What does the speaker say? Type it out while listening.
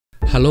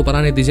Halo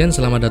para netizen,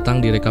 selamat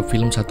datang di rekap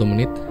film 1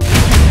 menit.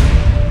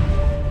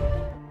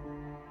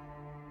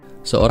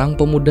 Seorang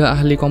pemuda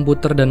ahli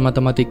komputer dan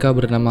matematika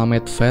bernama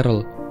Matt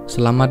Farrell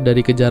selamat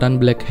dari kejaran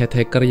black hat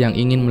hacker yang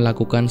ingin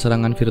melakukan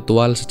serangan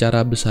virtual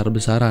secara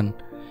besar-besaran.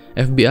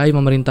 FBI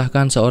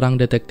memerintahkan seorang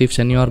detektif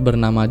senior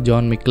bernama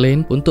John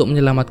McClane untuk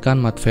menyelamatkan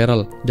Matt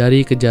Farrell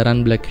dari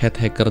kejaran black hat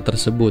hacker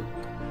tersebut.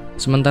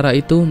 Sementara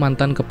itu,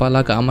 mantan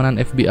kepala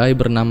keamanan FBI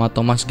bernama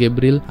Thomas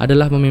Gabriel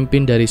adalah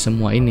pemimpin dari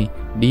semua ini.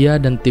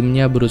 Dia dan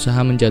timnya berusaha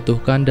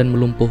menjatuhkan dan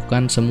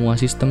melumpuhkan semua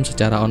sistem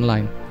secara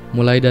online,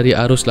 mulai dari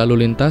arus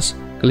lalu lintas,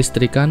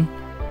 kelistrikan,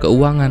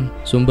 keuangan,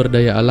 sumber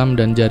daya alam,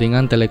 dan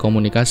jaringan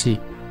telekomunikasi.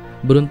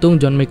 Beruntung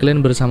John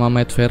McClane bersama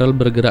Matt Farrell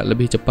bergerak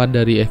lebih cepat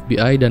dari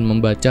FBI dan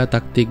membaca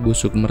taktik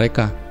busuk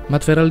mereka.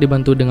 Matt Farrell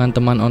dibantu dengan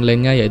teman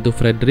online-nya yaitu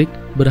Frederick,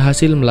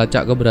 berhasil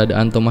melacak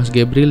keberadaan Thomas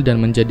Gabriel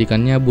dan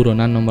menjadikannya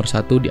buronan nomor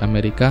 1 di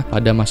Amerika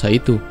pada masa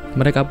itu.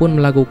 Mereka pun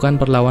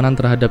melakukan perlawanan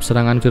terhadap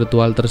serangan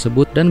virtual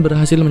tersebut dan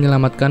berhasil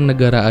menyelamatkan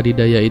negara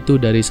adidaya itu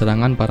dari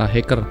serangan para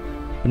hacker.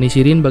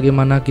 Penisirin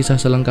bagaimana kisah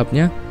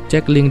selengkapnya?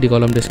 Cek link di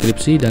kolom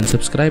deskripsi dan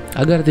subscribe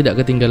agar tidak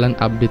ketinggalan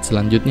update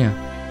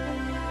selanjutnya.